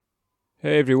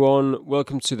Hey everyone,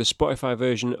 welcome to the Spotify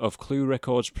version of Clue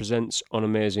Records Presents on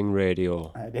Amazing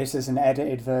Radio. This is an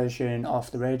edited version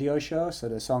of the radio show, so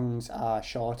the songs are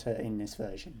shorter in this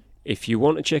version. If you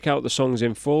want to check out the songs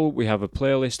in full, we have a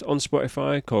playlist on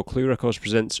Spotify called Clue Records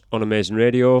Presents on Amazing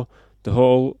Radio. The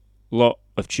whole lot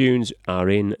of tunes are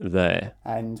in there.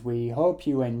 And we hope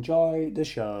you enjoy the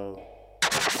show.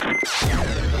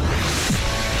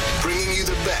 Bringing you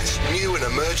the best new and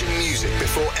emerging music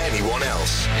before anyone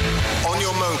else. On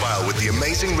your mobile with the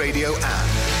Amazing Radio app.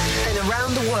 And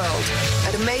around the world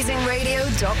at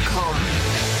AmazingRadio.com.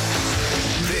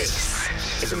 This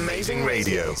is Amazing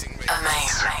Radio.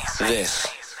 Amazing. This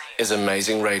is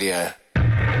Amazing Radio.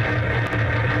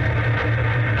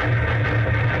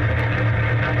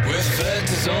 With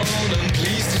factors on and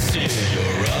pleased to see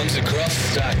your arms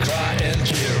across, I cry and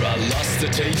cheer. I lost the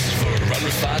taste for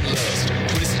unrefined lust.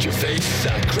 Twist your face,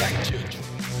 I cracked your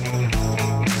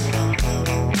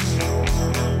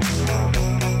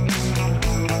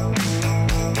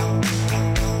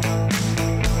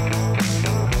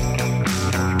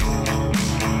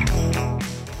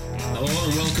Hello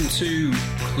and welcome to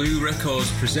Clue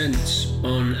Records Presents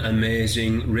on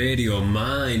Amazing Radio.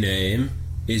 My name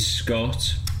is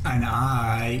Scott. And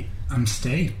I am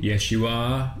Steve. Yes, you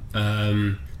are.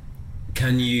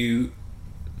 Can you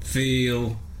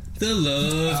feel the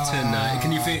love tonight?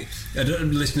 Can you feel?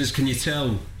 Listeners, can you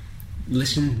tell?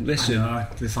 Listen. I know,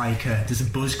 there's a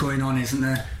buzz going on, isn't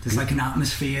there? There's like an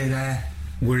atmosphere there.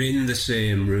 We're in the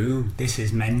same room. This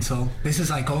is mental. This is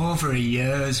like over a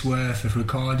year's worth of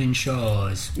recording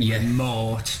shows. Yeah.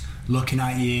 Remote, looking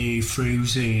at you through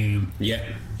Zoom. Yeah.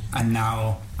 And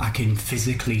now I can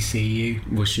physically see you.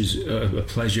 Which is a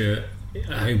pleasure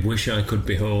I wish I could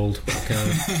behold, but I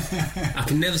can't. I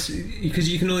can never see, because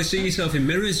you can only see yourself in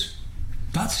mirrors.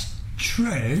 That's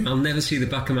true. I'll never see the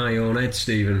back of my own head,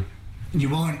 Stephen. You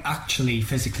won't actually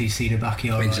physically see the back of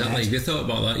your Exactly. head. Have you thought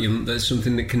about that? There's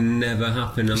something that can never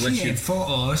happen unless See it in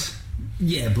photos.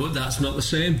 Yeah, but that's not the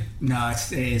same. No,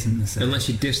 it isn't the same. Unless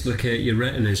you dislocate your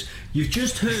retinas. You've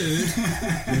just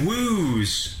heard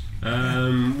Woos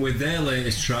with their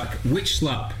latest track, Witch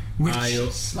Slap.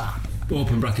 Slap?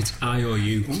 Open brackets,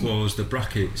 IOU, close the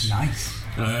brackets. Nice.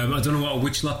 I don't know what a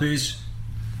witch slap is.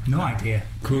 No idea.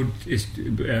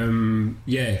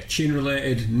 Chin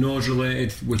related, nose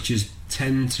related, witches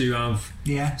tend to have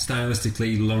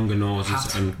stylistically longer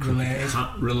noses.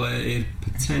 Hat related,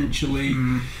 potentially.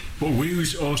 But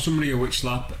Woos owe somebody a witch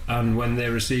slap, and when they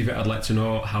receive it, I'd like to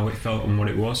know how it felt and what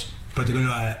it was. But they're going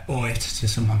to owe it to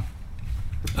someone.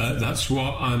 That's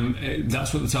what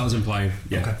the title's implying.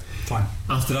 Yeah. Okay, fine.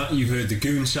 After that, you heard the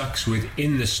Goon Sax with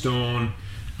In the Stone.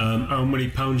 How many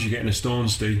pounds you get in a stone,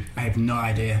 Steve? I have no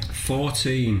idea.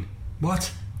 14.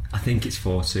 What? I think it's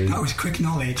 14. That was quick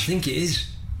knowledge. I think it is.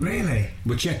 Really?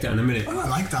 We'll check that in a minute. Oh, I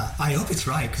like that. I hope it's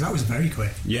right, because that was very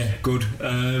quick. Yeah, good.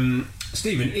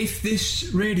 Stephen, if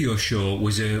this radio show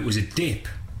was a dip,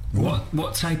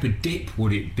 what type of dip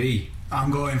would it be? I'm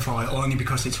going for it only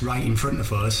because it's right in front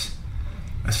of us.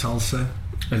 A salsa.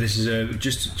 This is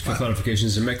just for clarification,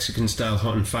 it's a Mexican-style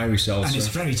hot and fiery salsa. And it's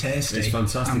very tasty. It's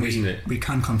fantastic, isn't it? We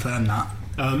can confirm that.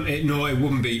 No, it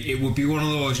wouldn't be. It would be one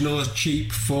of those, those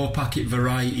cheap 4-packet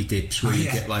variety dips where you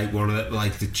get like one of the,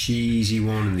 like the cheesy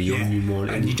one and the onion one,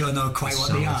 and you don't know quite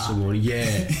what they are. One.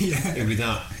 Yeah, yeah, it'd be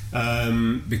that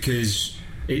because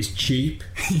it's cheap.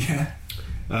 Yeah.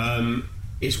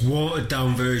 It's watered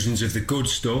down versions of the good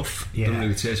stuff. Yeah. Don't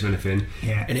really taste of anything.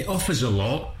 Yeah. And it offers a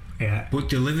lot. Yeah. But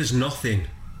delivers nothing.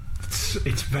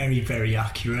 It's very, very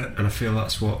accurate. And I feel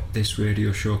that's what this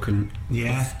radio show can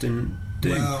often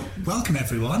do. Well, welcome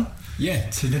everyone. Yeah.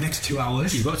 To the next 2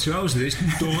 hours. You've got 2 hours of this.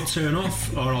 Don't turn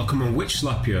off or I'll come and witch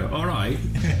slap you. Alright.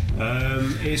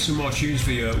 Here's some more tunes for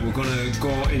you. We're going to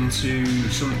go into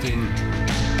something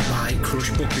like Crush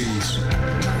Puppies.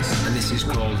 Nice. And this is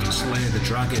called Slay the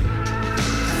Dragon.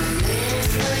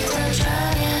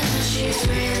 She's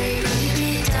really,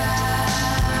 really down.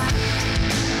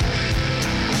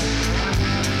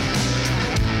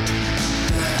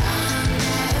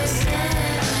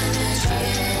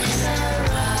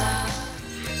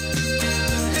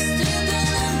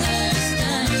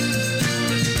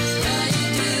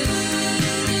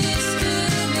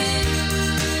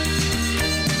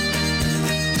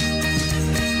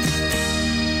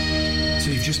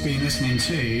 Just been listening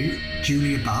to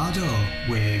Julia Bardo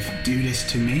with Do This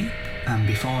To Me, and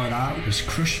before that was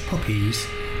Crush Puppies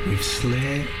with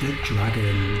Slay the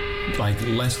Dragon. Like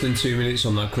less than 2 minutes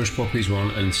on that Crush Puppies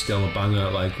one and still a banger.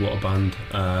 Like what a band.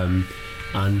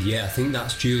 And yeah, I think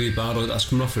that's Julia Bardo. That's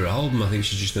coming off her album. I think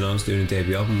she's just announced doing a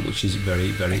debut album, which is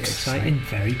very, very exciting.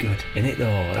 Very good. Isn't it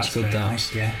though? That's good. Very that.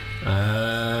 nice, yeah.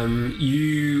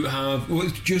 You have... Well, I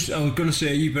was going to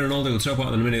say, you've been on holiday. We'll talk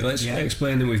about it in a minute. Let's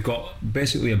explain that we've got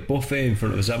basically a buffet in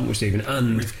front of us, haven't we, Stephen?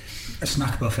 And with a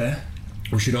snack buffet.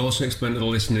 We should also explain to the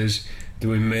listeners that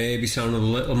we may be sounding a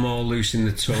little more loose in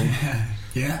the tongue.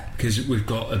 Yeah. Because we've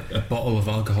got a bottle of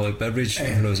alcoholic beverage in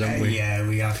front of us, haven't we? Yeah,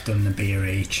 we have done the beer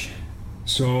each.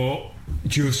 So,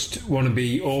 just want to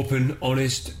be open,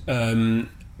 honest,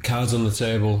 cards on the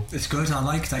table. It's good. I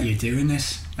like that you're doing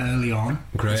this early on.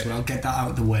 Great. So I'll get that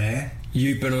out of the way.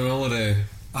 You've been on holiday.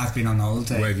 I've been on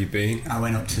holiday. Where have you been? I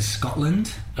went up to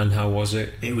Scotland. And how was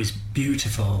it? It was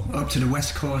beautiful. Up to the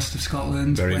west coast of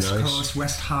Scotland. Very West nice. Coast,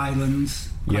 West Highlands,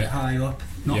 quite high up.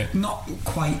 Not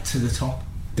quite to the top.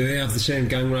 Do they have the same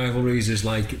gang rivalries as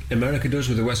like America does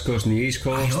with the West Coast and the East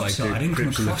Coast? I hope like so. I didn't come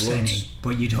across any,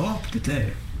 but you'd hope they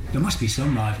do. There must be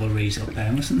some rivalries up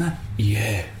there, mustn't there?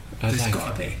 Yeah. There's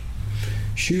got to be.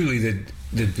 Surely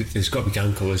there's got to be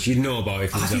gang colours. You'd know about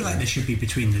it. I feel like there should be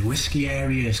between the whiskey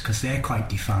areas, because they're quite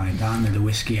defined, aren't they, the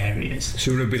whiskey areas?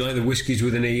 So would it be like the whiskies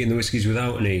with an E and the whiskies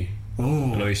without an E?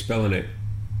 Oh. I know you're spelling it.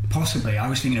 Possibly. I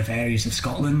was thinking of areas of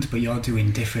Scotland, but you're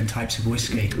doing different types of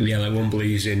whiskey. Yeah, like one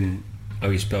believes in how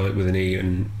you spell it with an E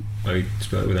and how you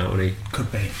spell it without an E.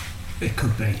 Could be. It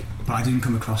could be. But I didn't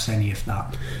come across any of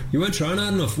that. You weren't trying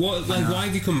hard enough. What? Like, why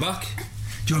have you come back?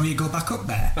 Do you want me to go back up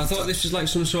there? I thought this was like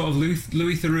some sort of Louis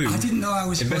Theroux. I didn't know I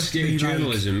was supposed to be investigative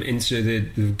journalism into the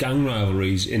gang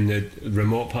rivalries in the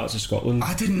remote parts of Scotland.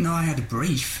 I didn't know I had a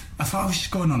brief. I thought I was just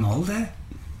going on holiday.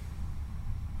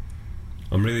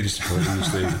 I'm really disappointed in you,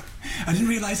 Steve. I didn't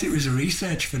realise it was a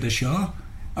research for the show.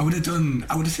 I would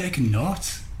have taken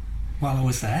notes while I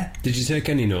was there. Did you take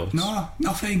any notes? No,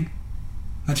 nothing.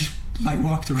 I just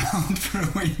walked around for a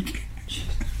week.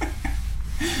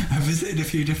 I visited a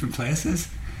few different places.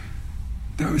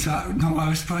 That was not what I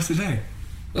was supposed to do.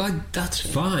 Like, that's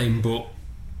fine, but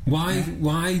why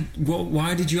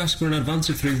did you ask for an advance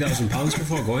of £3,000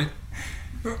 before going?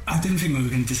 I didn't think we were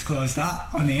going to disclose that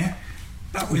on here.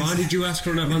 Why did you ask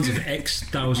for an advance of X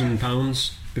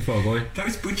 £1,000 before going? That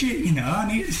was budget, you know. I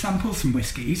needed to sample some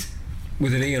whiskies.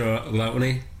 With an E or without an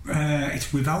E?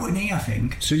 It's without an E, I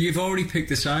think. So you've already picked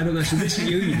a side on this. So this is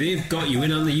you. They've got you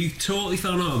in, haven't they? You totally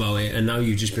found out about it, and now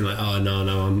you've just been like, oh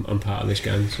no, I'm part of this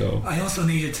gang. So I also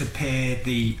needed to pay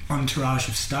the entourage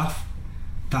of staff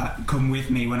that come with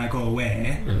me when I go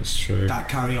away. That's true. That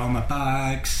carry all my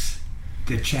bags.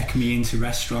 They check me into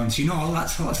restaurants. You know, all that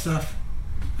sort of stuff.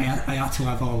 I had to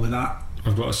have all of that.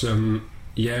 I've got some.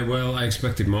 Yeah, well, I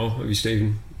expected more of you,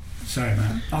 Stephen. Sorry,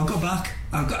 man. I'll go back.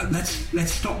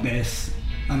 Let's stop this.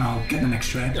 And I'll get the next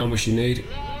train. How much you need?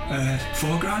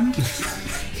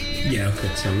 $4,000. Yeah,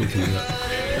 okay, so we can do that.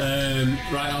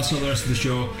 Right, I'll sort the rest of the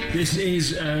show. This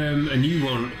is a new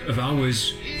one of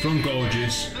ours from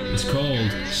Gorgeous. It's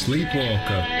called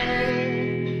Sleepwalker.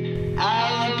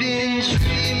 I've been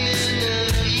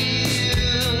dreaming of you.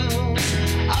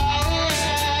 Alright,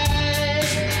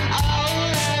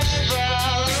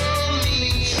 follow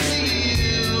me to you.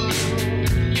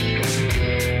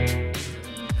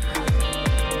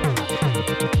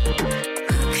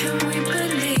 Who can we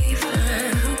believe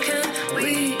in? Who can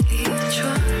we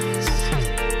trust?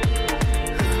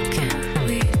 Who can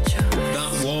we trust?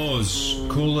 That was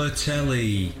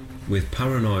Colotelli with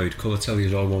Paranoid. Colotelli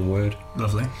is all one word.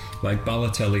 Lovely. Like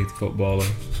Balotelli, the footballer,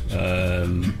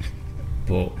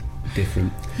 but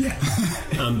different. Yeah.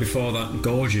 And before that,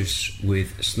 Gorgeous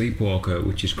with Sleepwalker,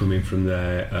 which is coming from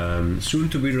their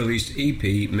soon-to-be released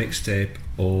EP mixtape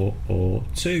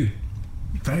 002.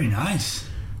 Very nice.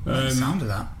 The sound of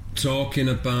that. Talking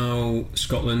about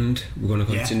Scotland, we're going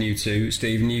to continue to.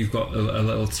 Stephen, you've got a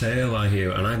little tale, I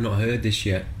hear, and I've not heard this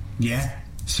yet. Yeah.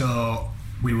 So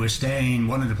we were staying,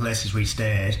 one of the places we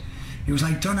stayed, it was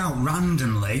like done out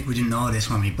randomly. We didn't know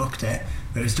this when we booked it,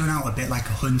 but it was done out a bit like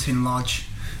a hunting lodge,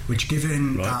 which,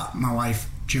 given that my wife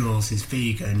Jules is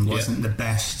vegan, wasn't the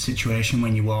best situation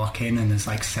when you walk in and there's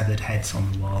like severed heads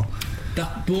on the wall.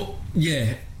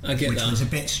 I get which that. was a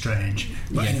bit strange.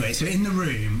 But anyway, so in the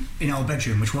room, in our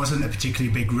bedroom, which wasn't a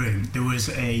particularly big room, there was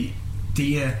a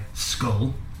deer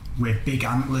skull with big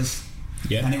antlers.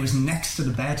 Yeah. And it was next to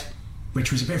the bed,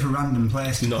 which was a bit of a random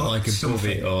place to Not put like above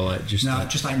something. it or like just... No,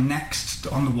 just like next,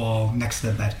 on the wall, next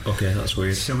to the bed. Okay, that's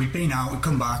weird. So we'd been out, we'd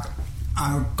come back,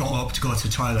 I got up to go to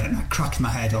the toilet and I cracked my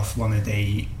head off one of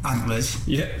the antlers.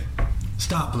 Yeah.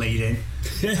 Start bleeding.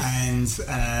 And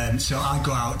so I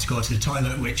go out to go to the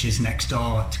toilet, which is next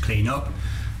door, to clean up.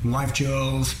 My wife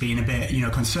Jules, being a bit,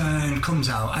 concerned, comes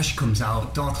out. As she comes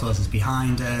out, door closes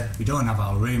behind her. We don't have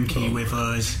our room key with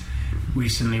us. we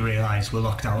suddenly realised we're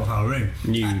locked out of our room.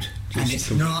 Nude.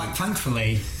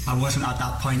 Thankfully, I wasn't at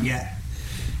that point yet.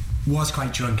 Was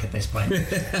quite drunk at this point.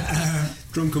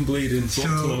 Drunk and bleeding,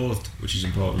 clothed, which is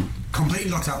important.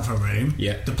 Completely locked out of our room.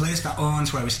 Yeah. The place that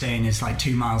owns where we're staying is like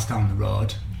 2 miles down the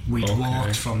road. We'd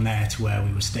walked from there to where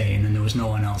we were staying, and there was no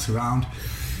one else around.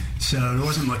 So there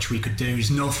wasn't much we could do. There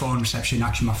was no phone reception.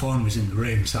 Actually, my phone was in the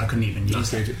room, so I couldn't even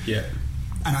use it. Yeah.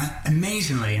 And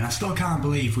amazingly, and I still can't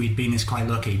believe we'd been this quite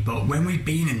lucky, but when we'd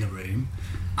been in the room,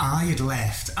 I had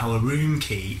left our room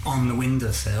key on the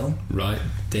windowsill. Right.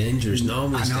 Dangerous.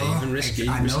 Normally, Stephen. Risky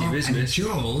business. And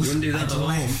Jules had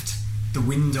left the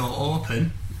window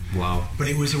open. Wow. But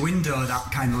it was a window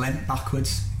that kind of leant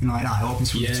backwards, like that. It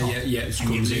opens from the top. Yeah. It's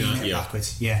and you lean it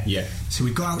backwards. Yeah. So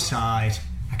we go outside.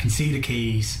 I can see the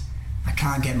keys. I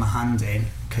can't get my hand in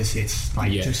because it's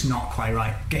like just not quite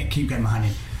right. Keep getting my hand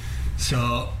in.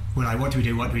 So we're like, what do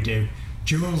we do?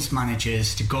 Jules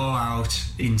manages to go out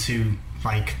into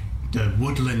like the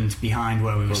woodland behind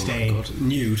where we were staying. My God.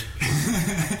 Nude.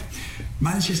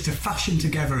 Manages to fashion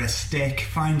together a stick,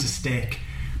 finds a stick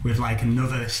with like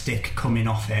another stick coming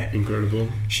off it. Incredible.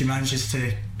 She manages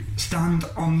to stand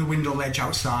on the window ledge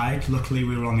outside. Luckily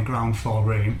we were on the ground floor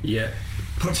room. Yeah.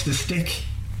 Puts the stick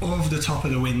over the top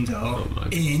of the window,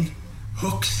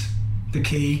 hooks the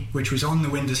key, which was on the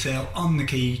windowsill, on the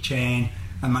keychain,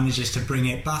 and manages to bring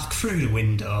it back through the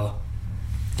window.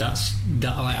 How did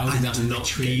that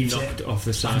not get knocked off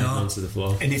the side onto the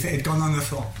floor? And if it had gone on the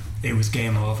floor, it was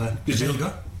game over. There you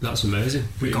go. That's amazing.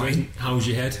 We got in. How was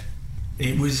your head?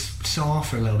 It was sore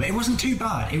for a little bit. It wasn't too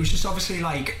bad. It was just obviously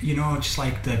like, just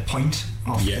like the point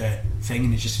of the thing,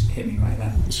 and it just hit me right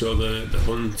there. So the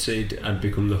hunted had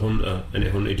become the hunter, and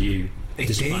it hunted you,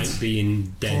 despite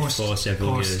being dead for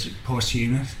several years.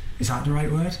 Posthumous. Is that the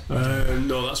right word?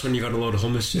 No, that's when you got a load of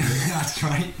hummus. That's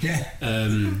right, yeah.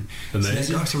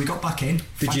 Amazing. So we got back in.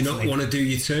 Did you not want to do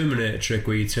your Terminator trick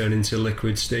where you turn into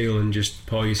liquid steel and just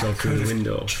pour yourself through the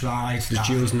window? Tried that. Does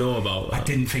Jules know about that? I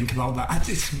didn't think about that.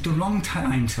 It's the wrong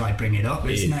time to bring it up,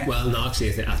 isn't it? Well, no,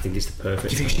 actually, I think it's the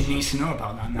perfect. Do you think she needs to know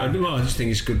about that now? I just think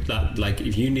it's good that,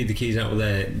 if you need the keys out of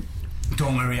there,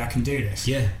 don't worry, I can do this.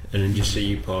 Yeah, and then just see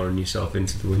you pouring yourself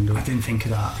into the window. I didn't think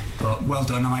of that, but well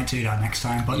done. I might do that next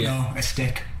time. But no, a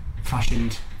stick,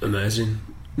 fashioned. Amazing.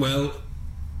 Well,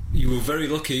 you were very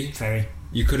lucky. Very.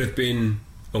 You could have been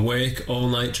awake all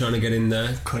night trying to get in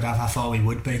there. Could have. I thought we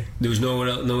would be. There was nowhere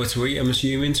to eat, I'm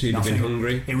assuming, so you'd have been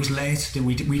hungry. It was late.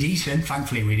 We'd eaten.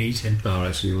 Thankfully, we'd eaten. All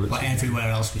right, so you weren't. But everywhere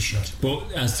else was shut.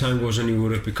 But as time goes on, you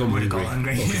would have become hungry. Got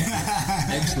hungry. Okay.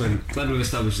 Excellent. Glad we've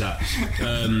established that.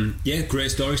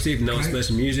 Great story, Steve. Now let's play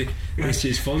some music. Yeah. This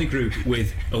is Folly Group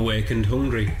with Awake and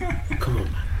Hungry. Come on,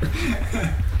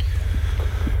 man.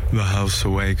 The house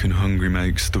awake and hungry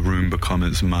makes the room become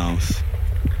its mouth.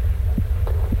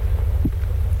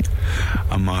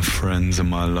 And my friends and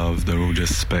my love, they're all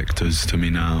just spectres to me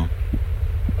now.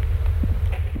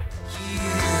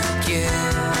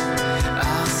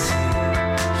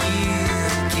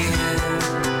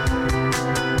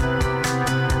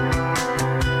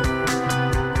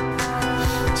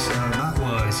 So that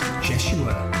was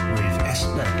Jeshua with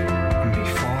Esther, and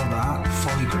before that,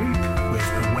 Folly Group with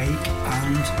Awake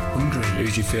and Hungry.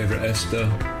 Who's your favourite Esther?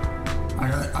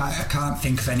 I can't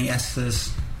think of any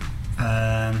Esthers.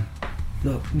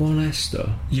 Not one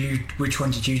Esther. Which one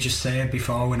did you just say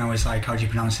before when I was like, how do you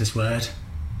pronounce this word?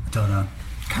 I don't know.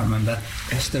 Can't remember.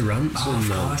 Esther Ransom. Oh, of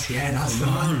course, yeah, that's the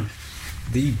one.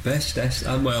 The best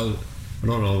Esther. Well, I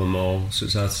don't know them all, so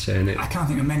it's hard to say it. I can't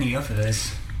think of many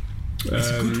others. It's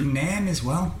a good name as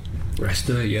well.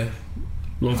 Esther, yeah.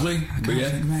 Lovely. I can't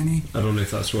think of any. I don't know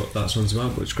if that's what that song's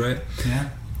about, but it's great.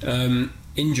 Yeah.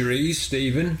 Injuries,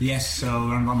 Stephen. Yes, so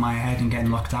I'm on my head and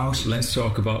getting locked out. Let's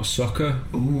talk about soccer.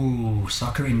 Ooh,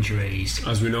 soccer injuries.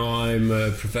 As we know, I'm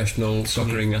a professional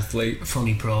soccering athlete.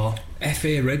 Fully pro.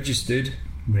 FA registered.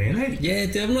 Really? Yeah,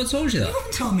 I've not told you that. You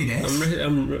haven't told me this.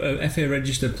 I'm a FA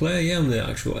registered player, yeah, on the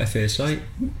actual FA site.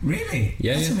 Really?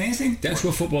 Yeah. That's amazing. The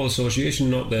actual Football Association,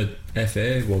 not the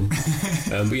FA one.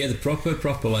 But yeah, the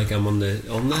proper, like I'm on there.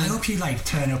 I hope you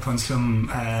turn up on some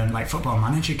Football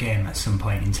Manager game at some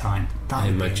point in time. That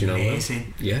would be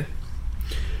amazing. Yeah.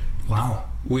 Wow.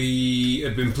 We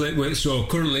have been playing. So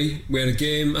currently, we had a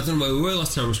game. I don't know where we were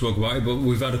last time we spoke about it, but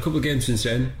we've had a couple of games since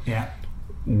then. Yeah.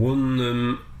 Won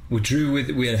them.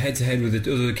 We had a head-to-head with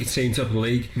the other team top of the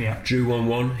league. Yeah. Drew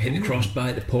 1-1, hit the crossbar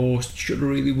at the post, should have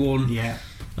really won. Yeah.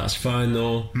 That's fine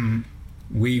though.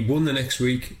 We won the next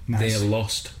week. Nice. They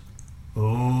lost.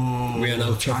 Oh. We are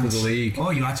now top of the league. Oh,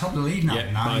 you are top of the league now?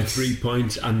 Yeah, nice. by 3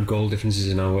 points and goal differences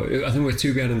in our. I think we're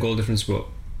 2 behind on goal difference, but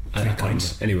 3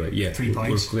 points. Anyway, yeah, 3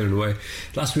 points. We're clearing away.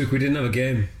 Last week we didn't have a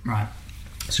game. Right.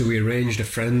 So we arranged a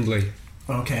friendly.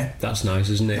 Okay. That's nice,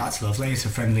 isn't it? That's lovely. It's a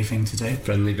friendly thing to do.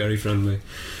 Friendly, very friendly.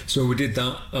 So we did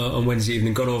that on Wednesday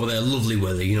evening. Got over there, lovely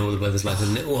weather. You know what the weather's like,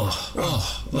 isn't it?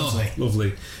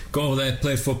 Lovely. Go over there,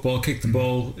 play football, kick the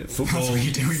ball, football. That's what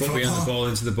you do with foot behind the ball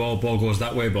into the ball. Ball goes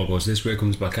that way, ball goes this way,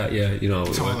 comes back at you. You know how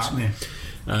it's it all works. happening.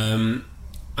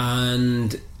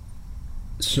 And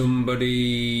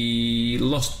somebody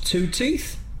lost 2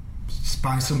 teeth.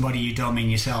 By somebody, you don't mean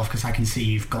yourself, because I can see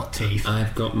you've got teeth.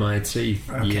 I've got my teeth.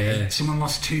 Okay. Yeah. Someone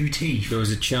lost 2 teeth. There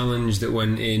was a challenge that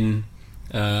went in,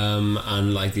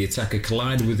 and like the attacker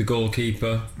collided with the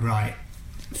goalkeeper. Right.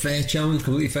 Fair challenge,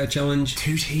 completely fair challenge.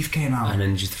 2 teeth came out. And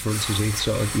then just the front 2 teeth,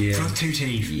 sort of. Yeah. Front 2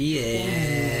 teeth.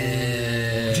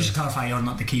 Yeah. Just to clarify, you're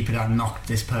not the keeper that knocked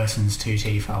this person's 2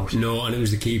 teeth out. No, and it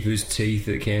was the keeper's teeth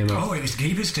that came out. Oh, it was the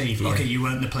keeper's teeth. Yeah. Okay, you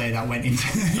weren't the player that went into.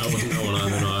 I wasn't that one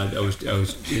either. No, I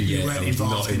was. You weren't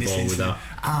involved not in this involved with that.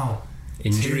 Ow.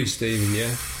 Injury, Stephen.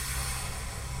 Yeah.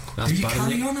 That's Did you bad,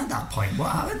 carry isn't it? on at that point?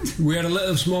 What happened? We had a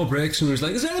little small break. Someone was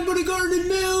like, "Has anybody got any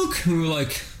milk?" And we were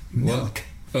like, Milk.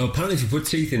 Well, apparently, if you put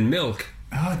teeth in milk,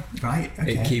 Oh, right.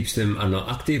 Okay. it keeps them not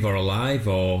active or alive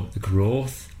or the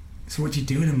growth. So what do you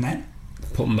do with them then?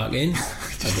 Put them back in.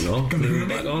 I don't know. Put them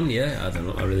back on. Yeah, I don't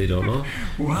know. I really don't know.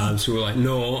 Wow. So we're like,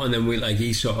 no, and then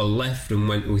he sort of left and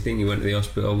went. We think he went to the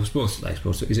hospital. We're supposed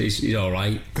to. He's all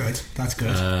right. Good. That's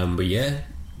good. But yeah.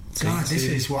 God, this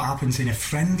is what happens in a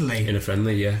friendly. In a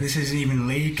friendly, yeah. This isn't even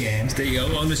league games. Steve,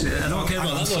 honestly, I don't care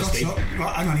about that, Steve.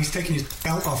 Hang on, he's taking his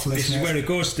belt off. This is where it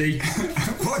goes, Steve.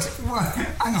 What?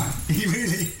 Hang on, he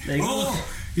really. There you go.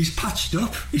 He's patched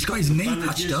up. He's got his knee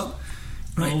patched up.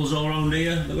 Right. Holes all around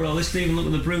here. Look at all this, Stephen. Look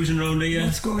at the bruising around here.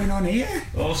 What's going on here?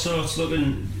 All sorts.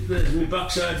 Looking. There's my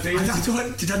backside feeling.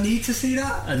 Did I need to see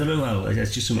that? I don't know. Well,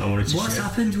 it's just something I wanted to What's share.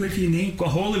 happened with your knee? Got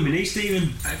a hole in my knee,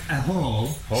 Stephen. A hole?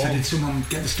 So did someone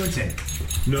get the studs in?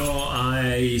 No,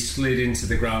 I slid into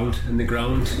the ground and the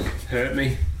ground hurt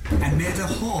me. And made a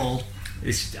hole?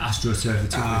 It's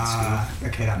AstroTurf.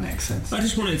 Okay, that makes sense. I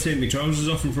just wanted to take my trousers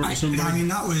off in front of somebody.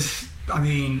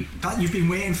 That you've been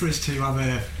waiting for us to have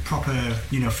a proper,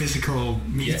 physical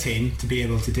meeting to be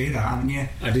able to do that, haven't you?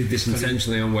 I did this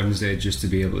intentionally on Wednesday just to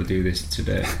be able to do this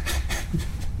today.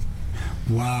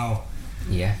 Wow.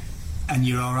 Yeah. And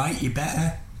you're alright? You're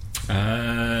better?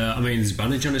 There's a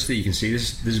bandage on it, Steve. You can see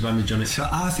there's a bandage on it. So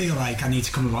I feel like I need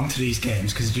to come along to these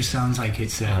games because it just sounds like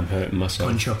it's I'm hurting myself.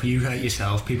 Punch up, you hurt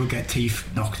yourself, people get teeth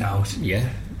knocked out. Yeah,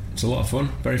 it's a lot of fun,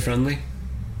 very friendly.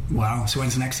 Wow, so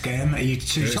when's the next game? Are you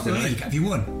top of the league? Have you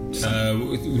won?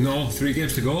 No, 3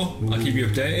 games to go. Ooh. I'll keep you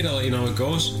updated, I'll let you know how it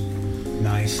goes.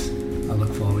 Nice, I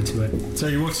look forward to it. Tell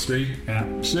you what, Steve,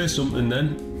 say something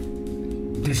then.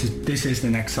 This is the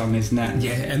next song, isn't it?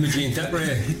 Yeah, Emma Jean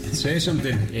Thackeray. Say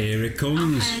something. Here it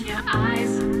comes. Open your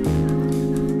eyes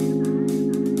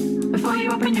before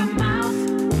you open your mouth.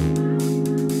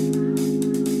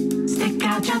 Stick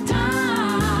out your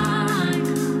tongue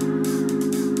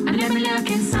and let me look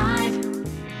inside.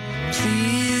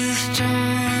 Please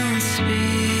don't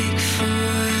speak for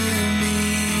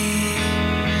me.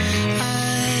 I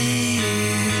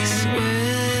use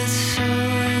words so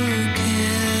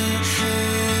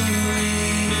carefully.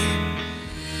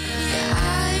 I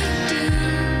do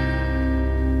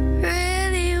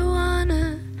really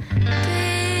wanna be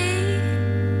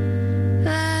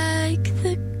like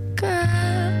the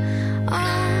girl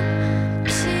on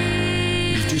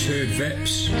TV. You've just heard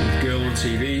Veps with Girl on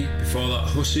TV. Before that,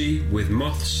 Hussey with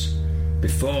Moths.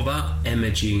 Before that, Emma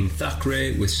Jean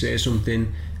Thackeray with Say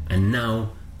Something. And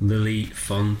now, Lily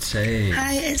Fontaine.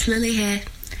 Hi, it's Lily here.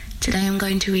 Today I'm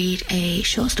going to read a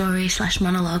short story /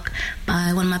 monologue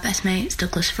by one of my best mates,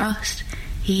 Douglas Frost.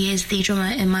 He is the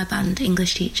drummer in my band,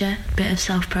 English Teacher. Bit of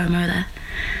self-promo there.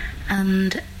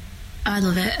 And I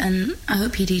love it, and I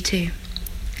hope you do too.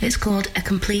 It's called A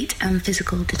Complete and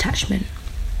Physical Detachment.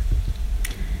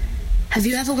 Have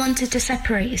you ever wanted to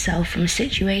separate yourself from a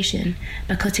situation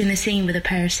by cutting the seam with a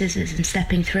pair of scissors and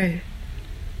stepping through?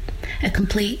 A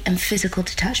complete and physical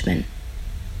detachment.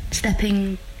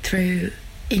 Stepping through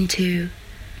into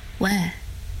where?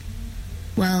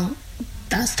 Well,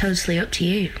 that's totally up to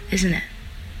you, isn't it?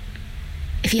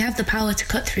 If you have the power to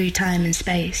cut through time and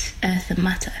space, earth and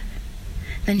matter,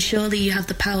 then surely you have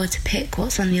the power to pick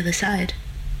what's on the other side.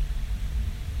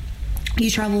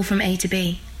 You travel from A to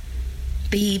B,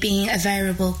 B being a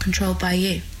variable controlled by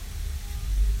you.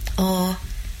 Or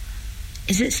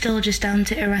is it still just down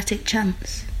to erratic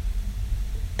chance?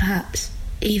 Perhaps,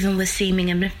 even with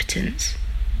seeming omnipotence,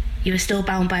 you are still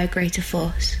bound by a greater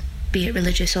force, be it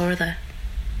religious or other.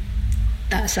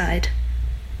 That side.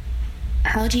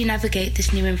 How do you navigate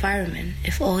this new environment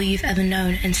if all you've ever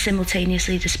known and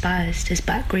simultaneously despised is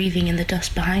back grieving in the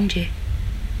dust behind you?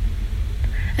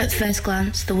 At first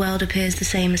glance, the world appears the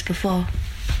same as before,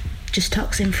 just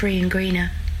toxin-free and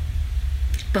greener.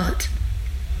 But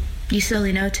you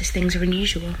slowly notice things are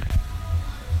unusual.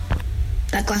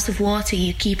 That glass of water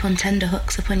you keep on tender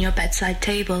hooks upon your bedside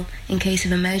table in case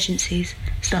of emergencies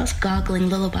starts gargling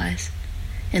lullabies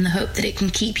in the hope that it can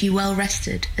keep you well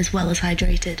rested as well as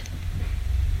hydrated.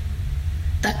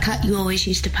 That cat you always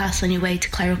used to pass on your way to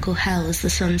clerical hell as the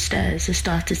sun stirs has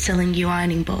started selling you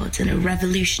ironing boards and a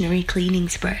revolutionary cleaning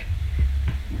spray.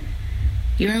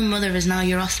 Your own mother is now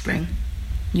your offspring,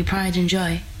 your pride and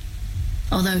joy,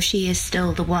 although she is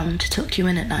still the one to tuck you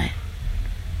in at night.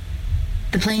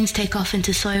 The planes take off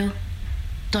into soil,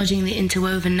 dodging the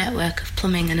interwoven network of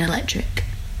plumbing and electric,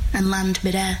 and land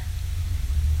mid-air.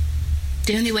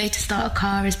 The only way to start a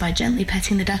car is by gently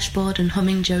petting the dashboard and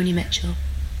humming Joni Mitchell.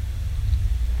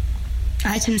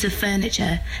 Items of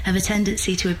furniture have a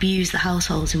tendency to abuse the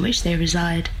households in which they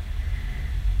reside,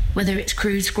 whether it's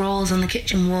crude scrawls on the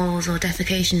kitchen walls or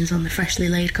defecations on the freshly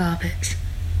laid carpets.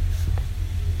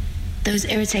 Those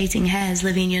irritating hairs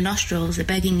living in your nostrils are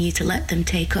begging you to let them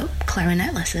take up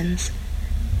clarinet lessons.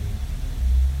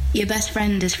 Your best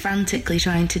friend is frantically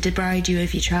trying to debride you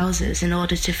of your trousers in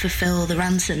order to fulfill the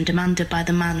ransom demanded by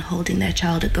the man holding their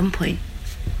child at gunpoint.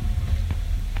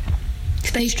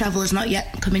 Space travel has not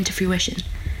yet come into fruition,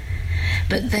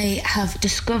 but they have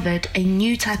discovered a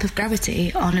new type of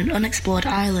gravity on an unexplored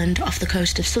island off the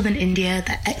coast of southern India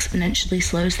that exponentially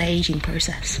slows the aging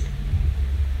process.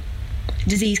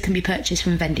 Disease can be purchased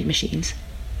from vending machines.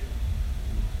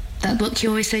 That book you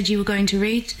always said you were going to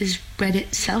read is read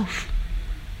itself.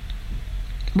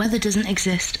 Weather doesn't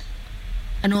exist.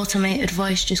 An automated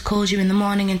voice just calls you in the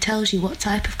morning and tells you what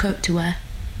type of coat to wear.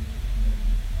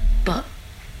 But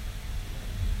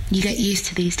you get used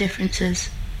to these differences.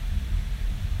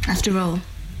 After all,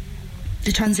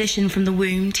 the transition from the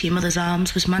womb to your mother's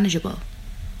arms was manageable,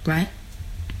 right?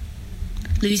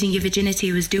 Losing your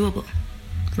virginity was doable,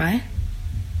 right?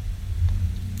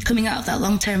 Coming out of that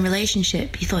long-term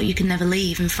relationship you thought you could never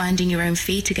leave and finding your own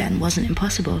feet again wasn't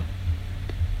impossible,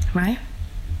 right?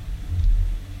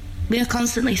 We are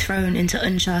constantly thrown into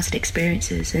uncharted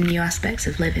experiences and new aspects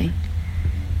of living,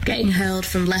 getting hurled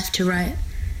from left to right,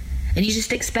 and you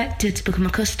just expected to become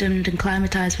accustomed and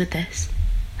climatised with this,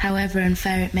 however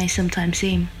unfair it may sometimes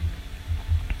seem.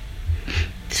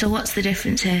 So what's the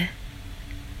difference here?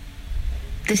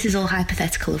 This is all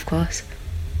hypothetical, of course.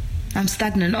 I'm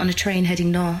stagnant on a train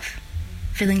heading north,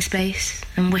 filling space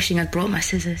and wishing I'd brought my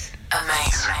scissors.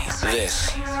 Amazing.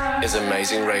 This is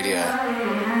Amazing Radio.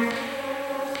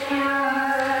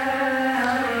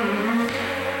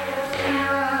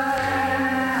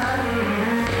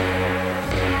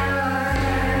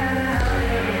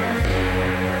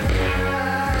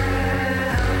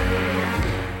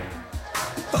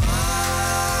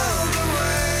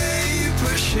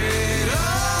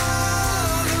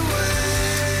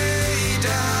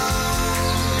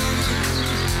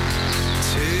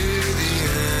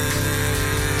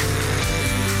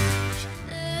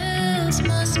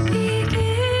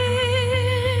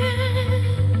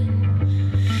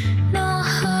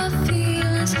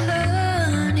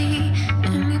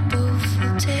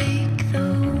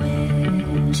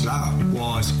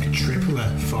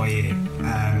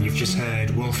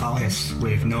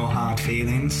 With No Hard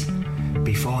Feelings.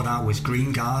 Before that was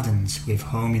Green Gardens with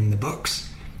Home in the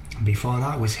Books. And before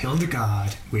that was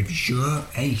Hildegard with Jour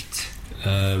 8.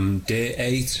 Day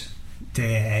 8.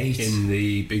 Day 8. In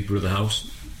the Big Brother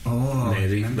house. Oh,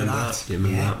 maybe. Remember that? Do you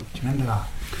remember that? Do you remember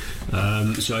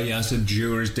that? So yeah, I said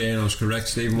Juror's Day and I was correct,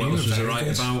 Stephen. What else was I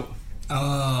right about?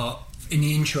 Oh, in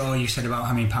the intro you said about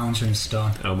how many pounds are in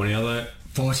stone. How many are there?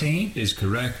 14 is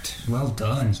correct. Well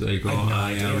done. So there you go. I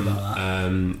had no idea about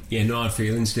that. Yeah, no hard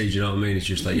feelings, Steve. You know what I mean? It's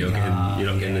just like you're not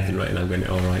getting anything right, and I'm getting it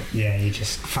all right. Yeah, you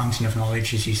just fountain of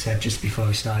knowledge, as you said just before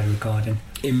we started recording.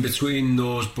 In between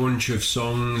those bunch of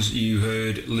songs, you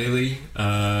heard Lily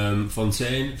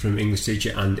Fontaine from English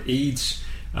Teacher and Eads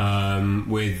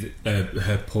with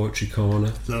her Poetry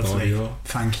Corner. Lovely. Audio.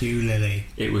 Thank you, Lily.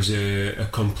 It was a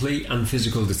complete and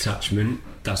physical detachment.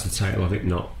 That's the title of it,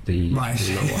 not the right.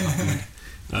 Not what happened.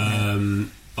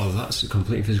 That's a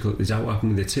complete physical. Is that what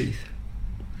happened with the teeth?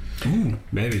 Ooh.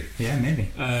 Maybe. Yeah, maybe.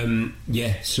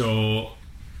 So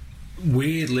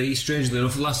weirdly, strangely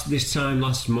enough, last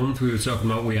month we were talking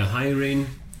about we are hiring.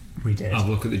 We did. Have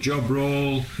a look at the job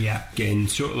role. Yeah. Get in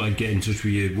touch with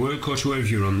your work coach, wherever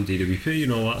you're on DWP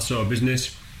and all that sort of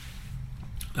business.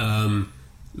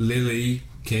 Lily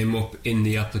came up in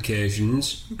the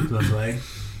applications. Lovely.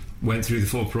 went through the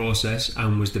full process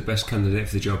and was the best candidate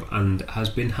for the job and has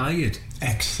been hired.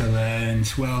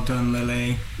 Excellent. Well done,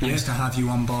 Lily. Nice to have you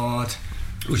on board.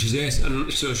 Which is it.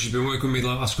 And so she's been working with me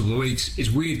the last couple of weeks.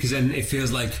 It's weird because then it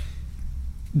feels like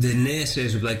the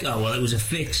naysayers would be like, oh, well, it was a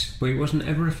fix. But it wasn't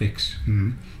ever a fix.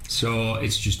 Mm. So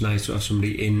it's just nice to have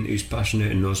somebody in who's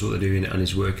passionate and knows what they're doing and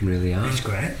is working really hard. It's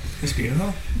great. It's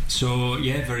beautiful. So,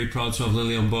 yeah, very proud to have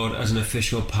Lily on board as an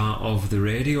official part of the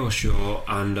radio show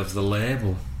and of the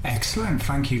label. Excellent.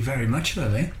 Thank you very much,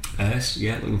 Lily. Yes,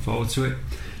 yeah, looking forward to it.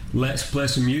 Let's play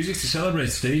some music to celebrate,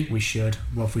 Steve. We should.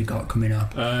 What have we got coming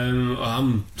up?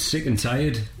 I'm sick and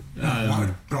tired.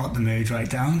 That brought the mood right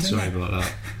down, didn't Sorry it? about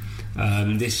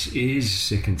that. This is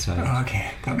Sick and Tired. Oh,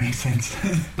 okay, that makes sense.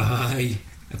 By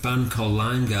a band called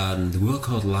Lime Garden. They were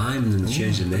called Lime and then they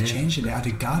changed the name. They changed it, they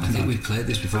added Garden. I think we've played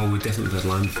this before, we've definitely played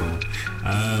Lime before.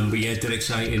 But yeah, dead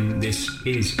exciting. This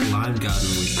is Lime Garden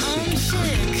with Sick and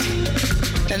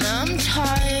Tired. And I'm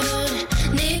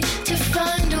tired, need to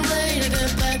find a way to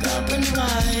get back up and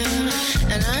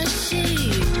right. And I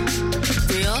see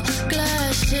through your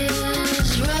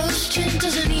glasses, rose tint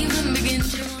doesn't even begin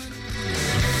to.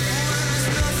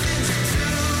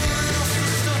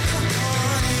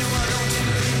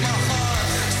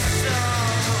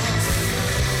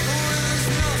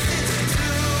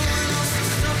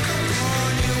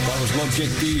 Logic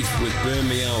Beef with Burn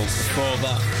Me Out. Before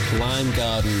that, Lime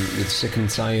Garden with Sick and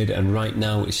Tired, and right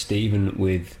now it's Stephen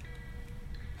with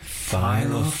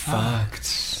Final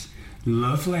Facts.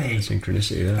 Lovely.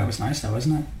 Synchronicity there. That was nice though,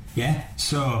 wasn't it? Yeah,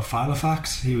 so Final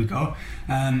Facts, here we go.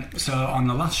 So on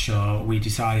the last show we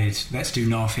decided, let's do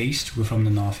North East. We're from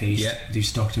the North East. Yeah. Do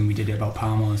Stockton, we did it about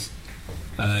Palmos.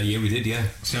 Yeah, we did, yeah.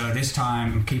 So this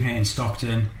time I'm keeping it in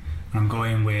Stockton. I'm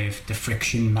going with the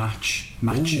friction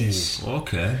matches. Ooh,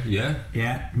 okay, yeah.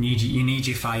 Yeah, you need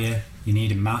your fire, you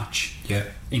need a match. Yeah.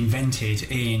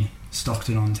 Invented in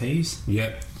Stockton-on-Tees.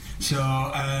 Yeah. So,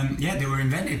 they were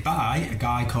invented by a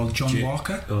guy called John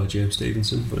Walker. Oh, James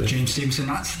Stevenson. James Stevenson,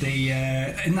 that's the...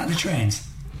 isn't that the trains?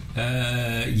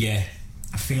 Yeah.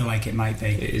 I feel like it might be.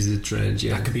 It is the trains,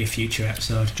 yeah. That could be a future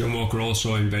episode. John Walker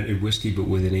also invented whiskey, but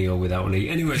with an E or without an E.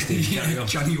 Anyway, Steve, carry on.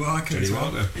 Johnny Walker. Johnny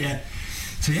Walker. Yeah.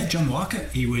 So yeah, John Walker,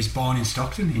 he was born in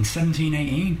Stockton in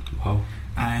 1718. Wow.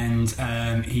 And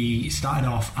he started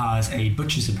off as a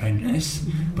butcher's apprentice,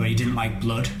 but he didn't like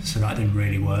blood, so that didn't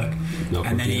really work.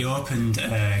 And then he opened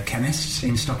a chemist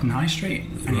in Stockton High Street,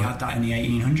 and he had that in the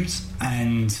 1800s.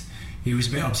 And he was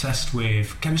a bit obsessed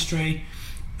with chemistry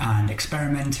and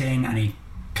experimenting, and he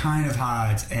kind of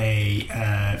had a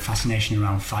fascination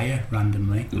around fire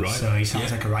randomly. Right. So he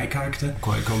sounds like a right character.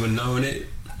 Quite common now, isn't it?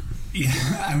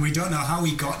 Yeah, and we don't know how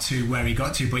he got to where he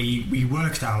got to, but he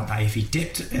worked out that if he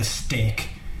dipped a stick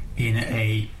in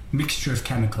a mixture of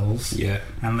chemicals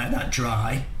and let that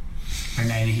dry, and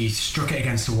then he struck it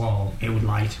against the wall, it would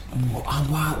light.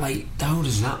 Wow, like, how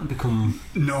does that become...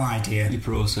 No idea. The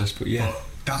process, but yeah. But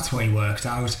that's what he worked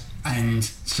out, and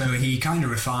so he kind of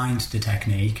refined the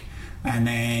technique, and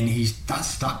then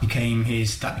that became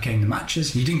the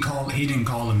matches. He didn't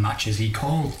call them matches. He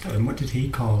called them, what did he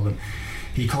call them?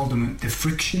 He called them the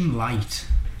friction light.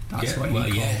 That's what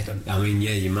he called them. I mean,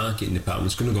 yeah, your marketing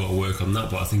department's going to go to work on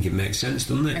that, but I think it makes sense,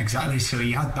 doesn't it? Exactly. So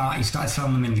he had that. He started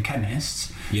selling them in the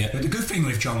chemists. Yeah. But the good thing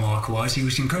with John Walker was he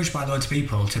was encouraged by loads of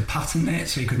people to patent it,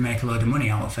 so he could make a load of money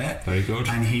out of it. Very good.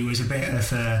 And he was a bit of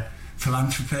a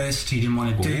philanthropist. He didn't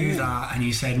want to do that, and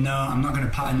he said, no, I'm not going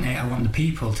to patent it. I want the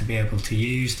people to be able to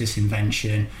use this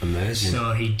invention. Amazing.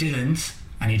 So he didn't.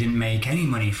 And he didn't make any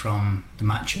money from the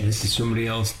matches. Did somebody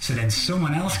else? So then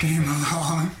someone else came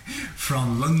along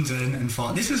from London and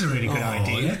thought, this is a really good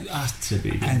idea. It has to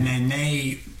be. And then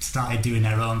they started doing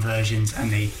their own versions,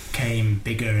 and they came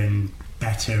bigger and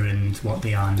better and what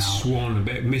they are now. Swan, a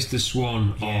bit Mr.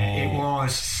 Swan. Yeah, it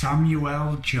was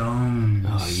Samuel Jones.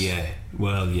 Oh, yeah.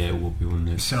 Well, yeah, it would be, wouldn't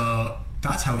it? So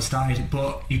that's how it started,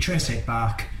 but you trace it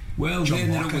back. Well, we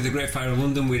ended up with the Great Fire of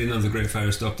London. We didn't have the Great Fire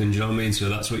of Stockton, do you know what I mean? So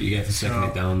that's what you get for second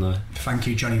it down there. Thank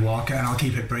you, Johnny Walker, and I'll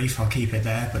keep it brief. I'll keep it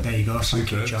there, but there you go.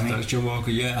 Thank you, Johnny. Thanks, John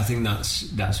Walker. Yeah, I think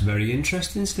that's very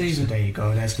interesting, Stephen. So there you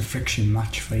go. There's the friction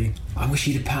match for you. I wish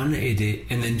he'd have patented it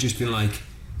and then just been like,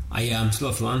 I'm still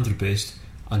a philanthropist.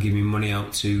 I'll give me money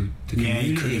out to the community. Yeah,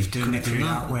 you could have done it through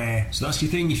that way. So that's your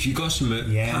thing. If you got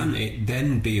something, patent it,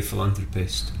 then be a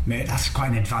philanthropist. Mate, that's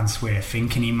quite an advanced way of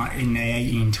thinking. He might, in the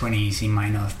 1820s, he might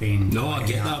not have been. No, I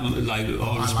get that. Like,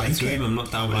 all respect to him. I'm not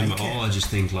doubting him at all. I just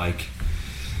think like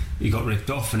he got ripped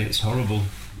off, and it's horrible.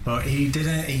 But he did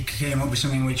it. He came up with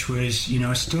something which was,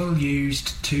 still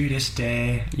used to this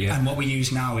day. Yeah. And what we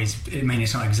use now is, I mean,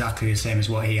 it's not exactly the same as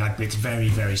what he had, but it's very,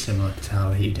 very similar to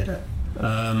how he did it.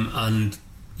 And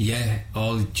Yeah,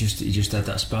 he just had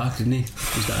that spark, didn't he?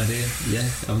 Just that idea. Yeah,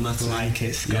 I'm not like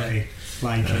it, Scotty. Yeah.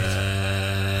 Like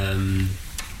it.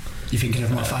 You thinking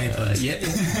of my fireplace? Yeah.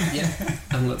 I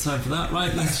haven't got time for that.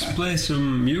 Right, let's play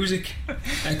some music.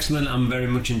 Excellent. I'm very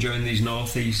much enjoying these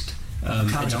Northeast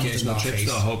educational trips,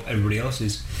 though I hope everybody else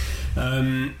is.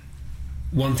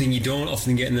 One thing you don't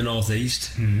often get in the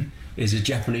Northeast is a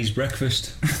Japanese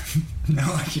breakfast.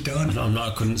 No, you don't.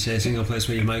 I couldn't say a single place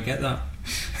where you might get that.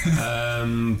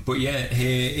 But yeah,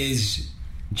 here is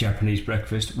Japanese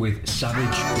breakfast with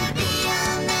Savage.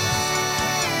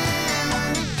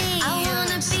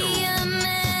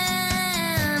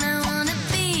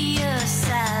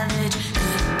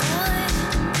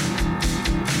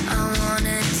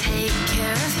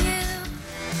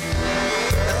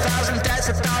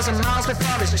 Miles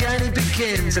before this journey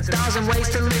begins, 1,000 ways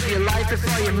to live your life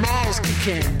before your morals kick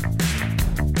in.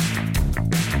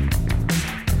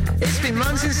 It's been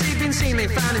months since he's been seen, they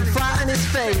found him flat on his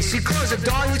face. You close the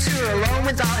door, you two are alone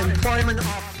without employment or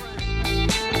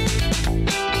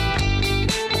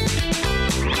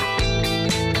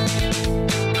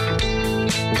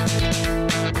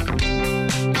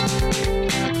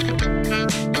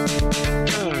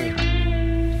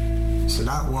So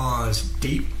that was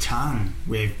Deep Tan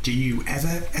with Do You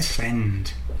Ever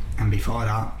Ascend, and before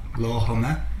that Low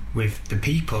Hummer with The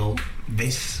People,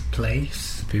 This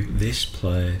Place. This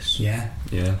place. Yeah.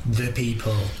 The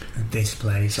People, This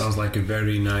Place. Sounds like a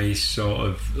very nice sort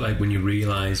of, like when you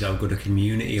realise how good a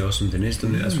community or something is,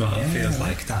 doesn't it? That's what I feel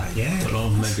like that. Yeah, I don't know,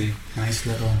 maybe nice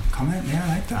little comment. Yeah, I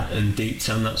like that. And Deep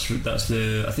Tan, that's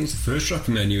the, I think it's the first track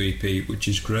from their new EP, which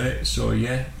is great. So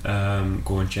yeah,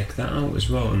 go and check that out as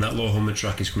well. And that Low Hummer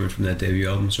track is coming from their debut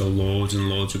album, so loads and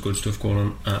loads of good stuff going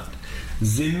on at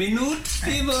The Minute,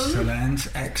 Stephen.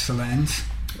 Excellent.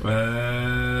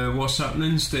 What's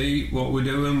happening, Steve? What we're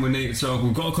doing? We need to talk.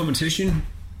 We've got a competition.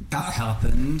 That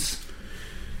happens.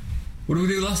 What did we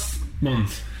do last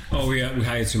month? Oh, we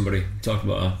hired somebody. Talk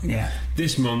about that. Yeah.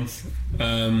 This month,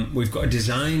 we've got a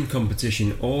design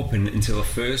competition open until the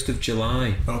 1st of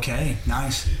July. Okay,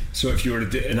 nice. So if you're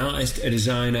an artist, a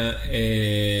designer,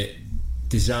 a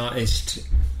desartist,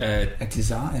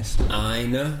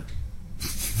 Einer.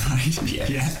 Right.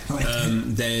 Yeah.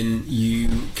 Then you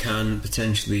can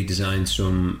potentially design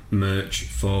some merch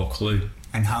for Clue.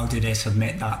 And how do they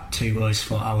submit that to us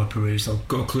for our perusal?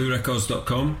 Go to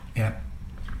cluerecords.com. Yeah.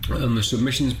 On the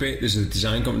submissions bit, there's a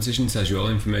design competition, tells you all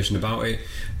information about it.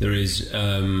 There is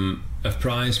a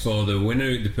prize for the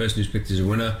winner, the person who's picked as a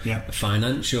winner, a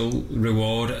financial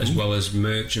reward, as well as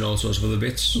merch and all sorts of other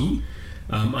bits. And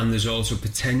there's also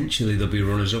potentially there'll be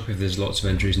runners up if there's lots of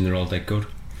entries and they're all dead good.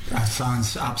 That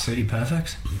sounds absolutely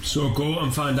perfect. So go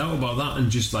and find out about that and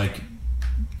just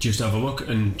have a look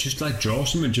and just draw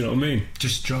something, do you know what I mean?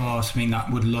 Just draw something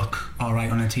that would look alright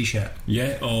on a t-shirt.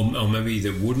 Yeah, or maybe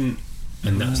that wouldn't.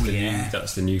 And that's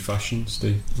the new fashion,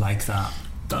 Steve. Like that.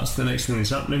 That's the next thing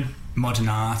that's happening. Modern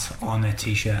art on a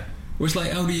t-shirt. Well, it's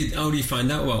like, how do you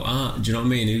find out about art? Do you know what I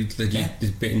mean?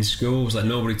 The bit in school was like,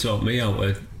 nobody taught me how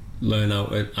to learn how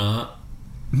to art.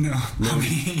 No.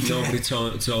 Nobody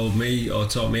told me or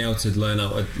taught me how to learn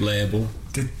how to label.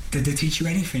 Did they teach you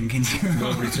anything in school?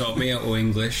 Nobody taught me how to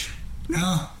English.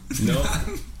 No.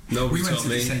 Nobody we went taught to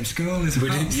me. The same school as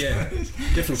well. We did, yeah.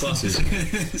 Different classes.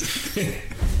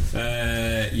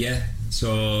 Yeah.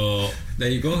 So there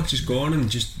you go. Just go on and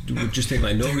just think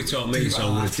like nobody taught me, so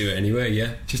I'm going to do it anyway.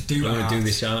 Yeah. Just do it. I'm going to do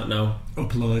this art now.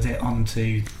 Upload it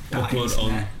onto. Upload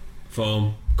on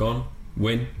form. Gone.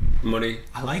 Win money.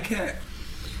 I like it.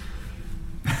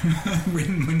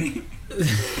 Win money.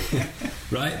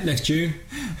 Right, next tune.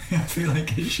 I feel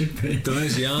like it should be The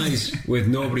Lazy Eyes with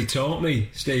Nobody Taught Me,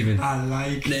 Stephen. I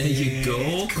like there it. There you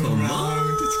go. Come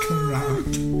on. It's come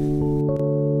round.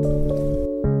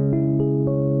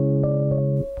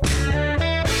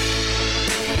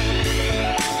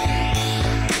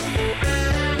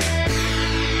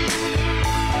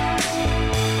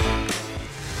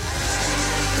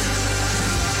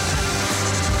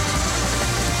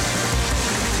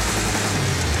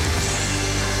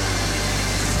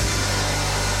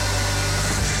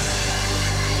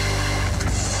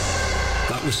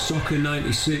 Soccer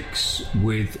 96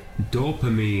 with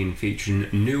Dopamine featuring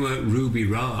Nua Ruby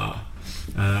Ra,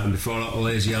 and before that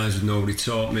Lazy Eyes with Nobody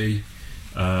Taught Me.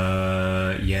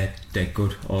 Dead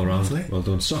good all round. Well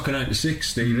done. Soccer 96,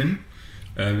 Stephen.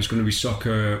 It's going to be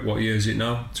Soccer, what year is it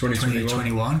now?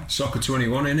 2021. Soccer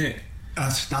 21, innit?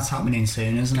 That's happening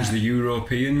soon, isn't it? Because the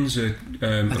Europeans are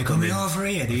they coming over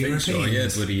here, the Europeans? So, yeah,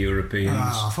 bloody Europeans.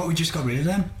 I thought we just got rid of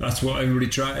them. That's what everybody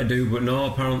tried to do, but no,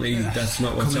 apparently that's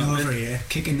not what's happening. Coming over here,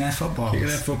 kicking their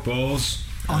footballs.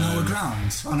 On our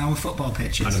grounds, on our football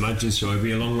pitches. I'd imagine so. It'd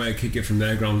be a long way to kick it from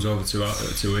their grounds over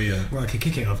to here. Well, I could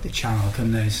kick it up the channel,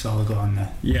 couldn't they? So I'll go on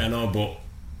there. Yeah, no, but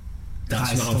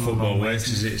that's not how football works,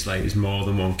 is it? It's more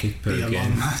than one kick per game. Be a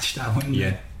long match, that, wouldn't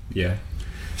it? Yeah.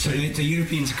 So the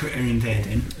Europeans are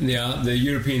invading. Yeah, the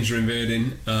Europeans are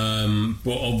invading,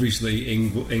 but obviously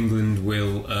England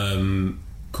will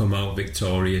come out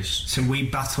victorious. So we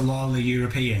battle all the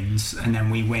Europeans and then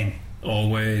we win.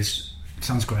 Always.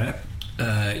 Sounds great.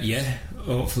 Yeah,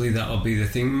 hopefully that'll be the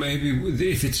thing. Maybe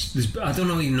if I don't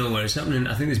even know where it's happening.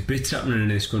 I think there's bits happening in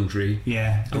this country.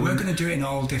 Yeah, but we're going to do it in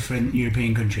all different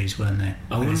European countries, weren't they?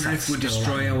 I wonder if we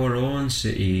destroy our own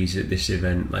cities at this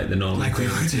event, like the normal. Like we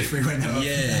would if we went over.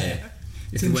 Yeah,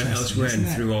 if we went elsewhere and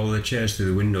threw all the chairs through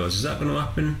the windows, is that going to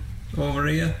happen over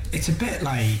here? It's a bit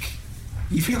like.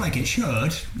 You feel like it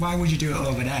should. Why would you do it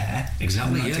over there?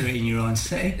 Exactly. And not do it in your own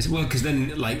city? Well, because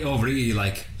then, like over here, you're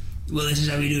like. Well, this is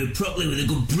how we do it properly with a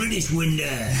good British window,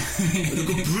 with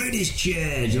a good British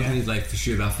chair. Do you know what I mean? Like, for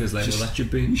sure, that feels like, well, that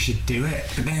should be. You should do it.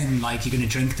 But then, like, you're going to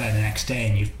drink there the next day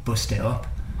and you've bust it up.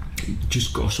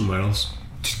 Just go somewhere else.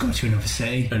 Just go to another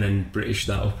city. And then British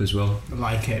that up as well.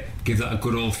 Like it. Give that a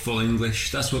good old full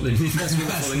English. That's what the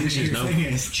full English is now.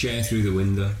 Chair through the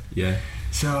window. Yeah.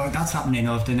 So that's happening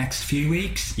over the next few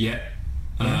weeks. Yeah.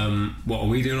 What are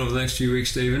we doing over the next few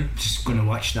weeks, Stephen? Just going to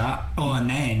watch that. Oh, and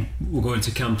then we're going to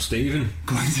Camp Stephen.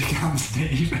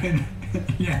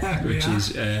 Yeah, which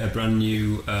is a brand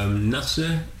new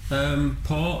NASA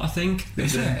port, I think.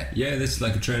 Is it? Yeah, this is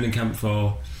like a training camp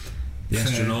for the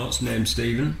astronauts named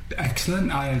Stephen.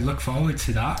 Excellent. I look forward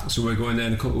to that. So we're going there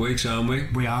in a couple of weeks, aren't we?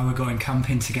 We are. We're going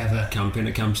camping together. Camping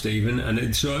at Camp Stephen,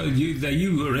 and so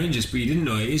you arranged this, but you didn't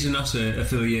know it is a NASA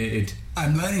affiliated.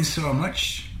 I'm learning so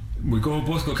much. We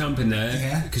both go camping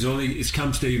there because it's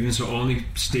Camp Stephen, so only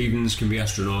Stephens can be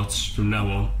astronauts from now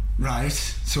on. Right.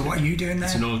 So what are you doing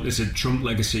there? It's a Trump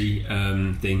legacy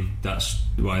thing. That's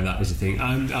why that is a thing.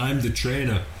 I'm the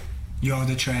trainer. You're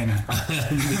the trainer.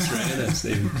 I'm the trainer,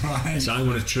 Stephen. Right. So I'm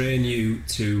going to train you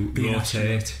to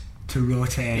rotate. To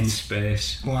rotate in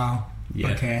space. Wow.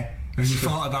 Yeah. Okay. Have you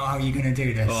thought about how you're going to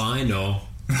do this? Oh, I know.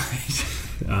 Right.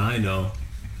 I know.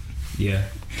 Yeah.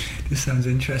 This sounds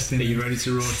interesting. Are you ready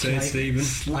to rotate, Stephen?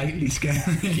 Slightly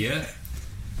scary. Yeah.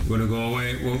 We're going to go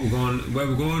away. Where we're going?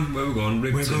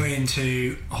 Ribton. We're going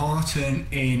to Horton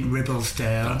in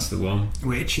Ribblesdale. That's the one.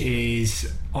 Which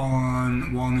is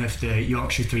on one of the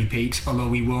Yorkshire Three Peaks, although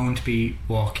we won't be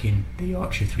walking the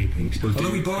Yorkshire Three Peaks.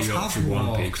 Although we both have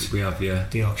walked we have, yeah.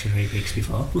 the Yorkshire Three Peaks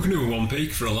before. We're going to do one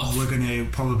peak for a laugh. We're going to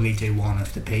probably do one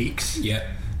of the peaks. Yeah.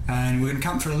 And we're going to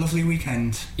camp for a lovely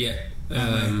weekend. Yeah.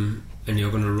 And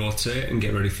you're going to rotate and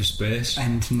get ready for space.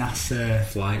 And NASA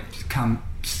flight. Camp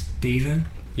Stephen.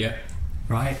 Yeah.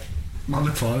 Right. I'll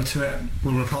look forward to it.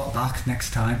 We'll report back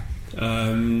next time.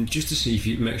 Just to see if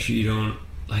you make sure you don't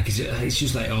it's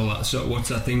just like all that sort of, what's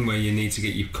that thing where you need to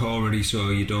get your core ready so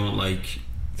you don't like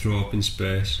throw up in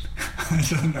space? I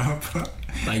don't know, but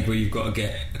like where you've got to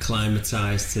get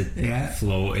acclimatised to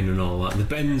floating and all that. The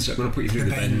bends, I'm going to put you through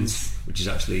the bends, which is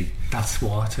actually that's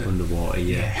water. Underwater,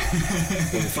 yeah.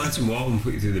 But we'll find some water and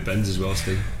put you through the bends as well,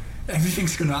 Steve.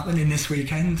 Everything's going to happen in this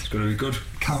weekend. It's going to be good.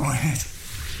 Can't wait.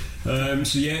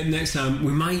 So yeah, next time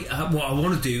we might. What I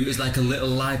want to do is like a little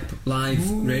live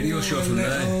radio show from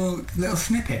there. Little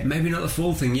snippet. Maybe not the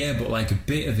full thing, yeah, but like a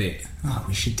bit of it. Oh,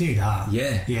 we should do that.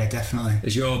 Yeah, definitely.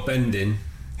 As you're bending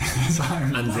so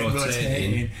I'm and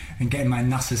rotating and getting my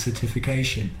NASA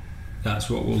certification. That's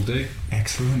what we'll do.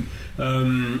 Excellent.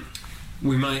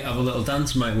 We might have a little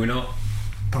dance, might we not?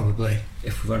 Probably.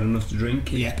 If we've had enough to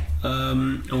drink. Yeah.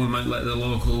 And we might let the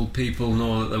local people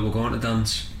know that they were going to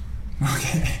dance.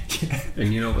 Okay, yeah.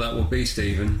 And you know what that would be,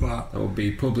 Stephen? What? That would be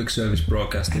public service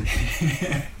broadcasting.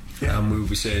 Yeah. And we would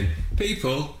be saying,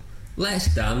 people,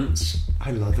 let's dance. I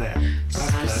love it.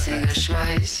 Salziger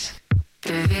Schweiß,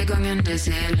 Bewegungen der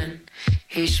Seelen.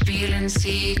 Hier spielen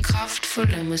sie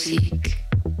kraftvolle Musik.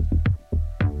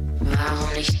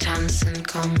 Warum nicht tanzen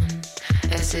kommen?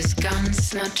 Es ist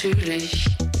ganz natürlich.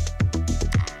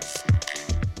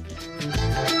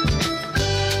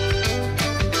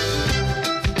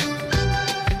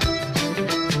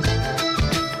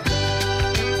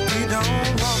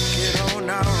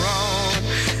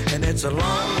 It's a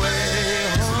long way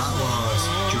home. So that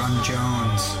was John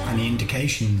Jones and the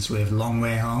Indications with Long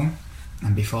Way Home,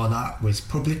 and before that was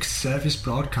Public Service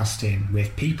Broadcasting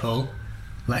with People,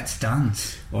 Let's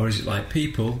Dance. Or is it like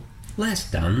People, Let's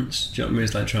Dance? Do you know what I mean?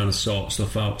 It's like trying to sort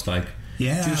stuff out. It's like,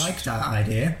 yeah, I like that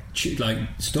idea. Like,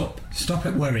 stop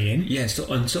it worrying. Yeah, stop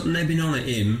nabbing on at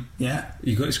him. Yeah,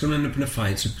 It's going to end up in a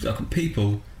fight. So like,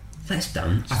 people, let's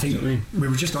dance. I think we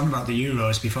were just on about the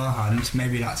Euros beforehand.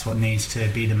 Maybe that's what needs to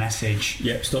be the message.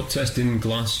 Yep, stop testing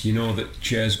glass. You know that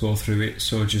chairs go through it,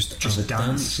 so just have a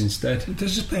dance instead.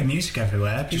 There's just play music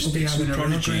everywhere. People be having a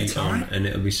real great time, and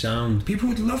it'll be sound. People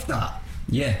would love that.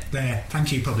 Yeah. There.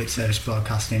 Thank you, Public Service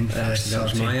Broadcasting. That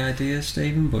was my idea,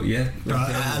 Stephen, but yeah.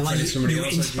 I like you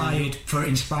inspired for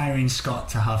inspiring Scott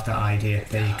to have that idea.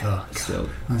 There you go. Still.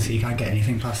 So you can't get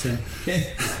anything past him.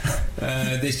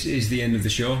 This is the end of the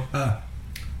show.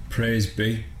 Praise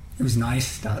be. It was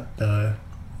nice that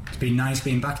it's been nice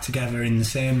being back together in the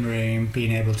same room,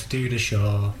 being able to do the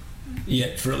show.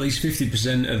 Yeah, for at least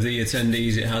 50% of the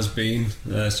attendees it has been,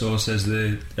 so says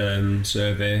the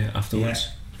survey afterwards.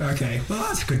 Yeah. Okay, well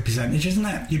that's a good percentage, isn't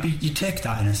it? You take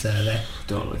that in a survey.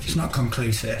 Don't know if it's not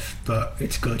conclusive, but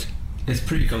it's good. It's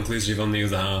pretty conclusive on the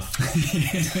other half.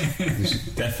 There's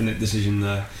a definite decision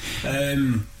there.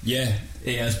 Yeah,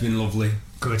 it has been lovely.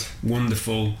 Good.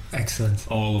 Wonderful. Excellent.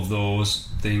 All of those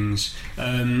things.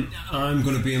 I'm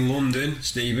going to be in London,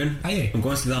 Stephen. Are you? I'm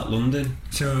going to that London.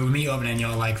 So we meet up and then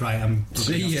you're like, right, I'm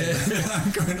going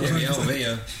Get me out of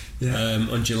here. Yeah.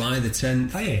 On July the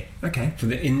 10th. Are you? Okay. For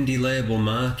the indie label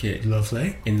market.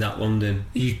 Lovely. In that London.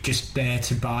 Are you just there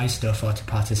to buy stuff or to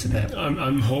participate?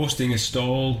 I'm hosting a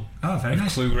stall. Oh, very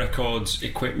nice. Clue Records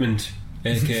equipment,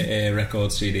 aka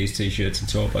records, CDs, t-shirts and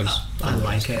tote bags. I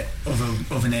like it.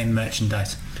 Other name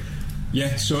merchandise.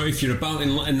 Yeah, so if you're about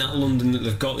in that London that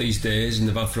they've got these days and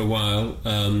they've had for a while,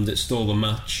 that stole the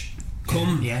match,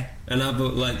 come and have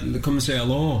come and say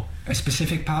hello. A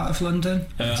specific part of London?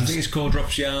 I think it's called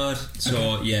Drops Yard.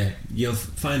 So yeah, you'll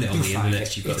find it on the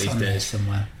internet. You've got these days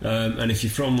somewhere. And if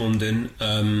you're from London,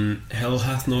 hell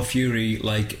hath no fury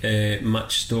like a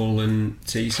match stolen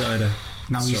tea cider.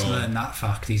 Now he's learned that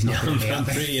fact. He's not. I'm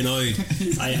pretty annoyed.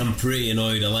 I am pretty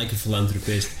annoyed. I like a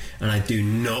philanthropist, and I do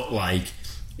not like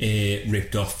a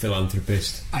ripped off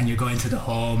philanthropist. And you're going to the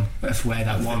home of where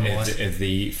that one was. Of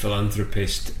the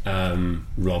philanthropist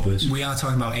robbers. We are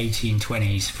talking about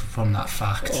 1820s from that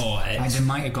fact. They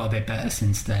might have got a bit better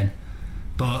since then.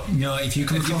 But if you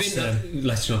come across them,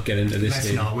 let's not get into this.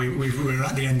 Let's not. We're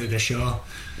at the end of the show,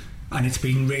 and it's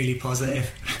been really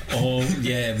positive. Oh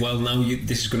yeah. Well, now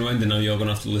this is going to end, and now you're going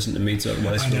to have to listen to me talk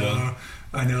about this.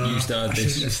 I know. You started this. I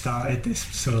shouldn't have started this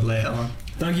so late on.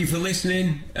 Thank you for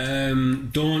listening.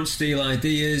 Don't steal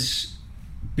ideas.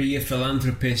 Be a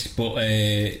philanthropist, but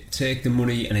take the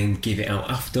money and then give it out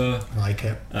after. I like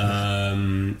it.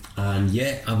 And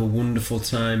have a wonderful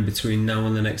time between now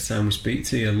and the next time we speak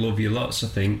to you. I love you lots, I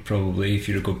think, probably, if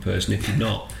you're a good person. If you're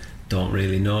not, don't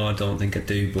really know. I don't think I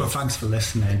do. But thanks for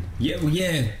listening.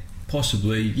 Yeah,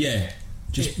 possibly, yeah.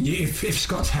 Just if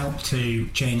Scott's helped to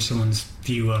change someone's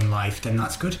view on life, then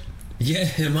that's good. Yeah,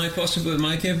 am I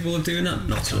capable of doing that?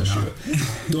 Not so sure.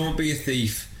 Don't be a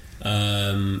thief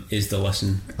is the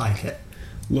lesson. Like it.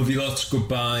 Love you lots.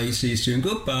 Goodbye. See you soon.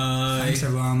 Goodbye. Thanks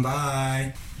everyone.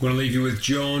 Bye. I'm going to leave you with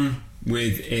John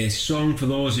with a song for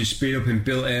those who speed up in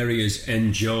built areas.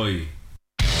 Enjoy.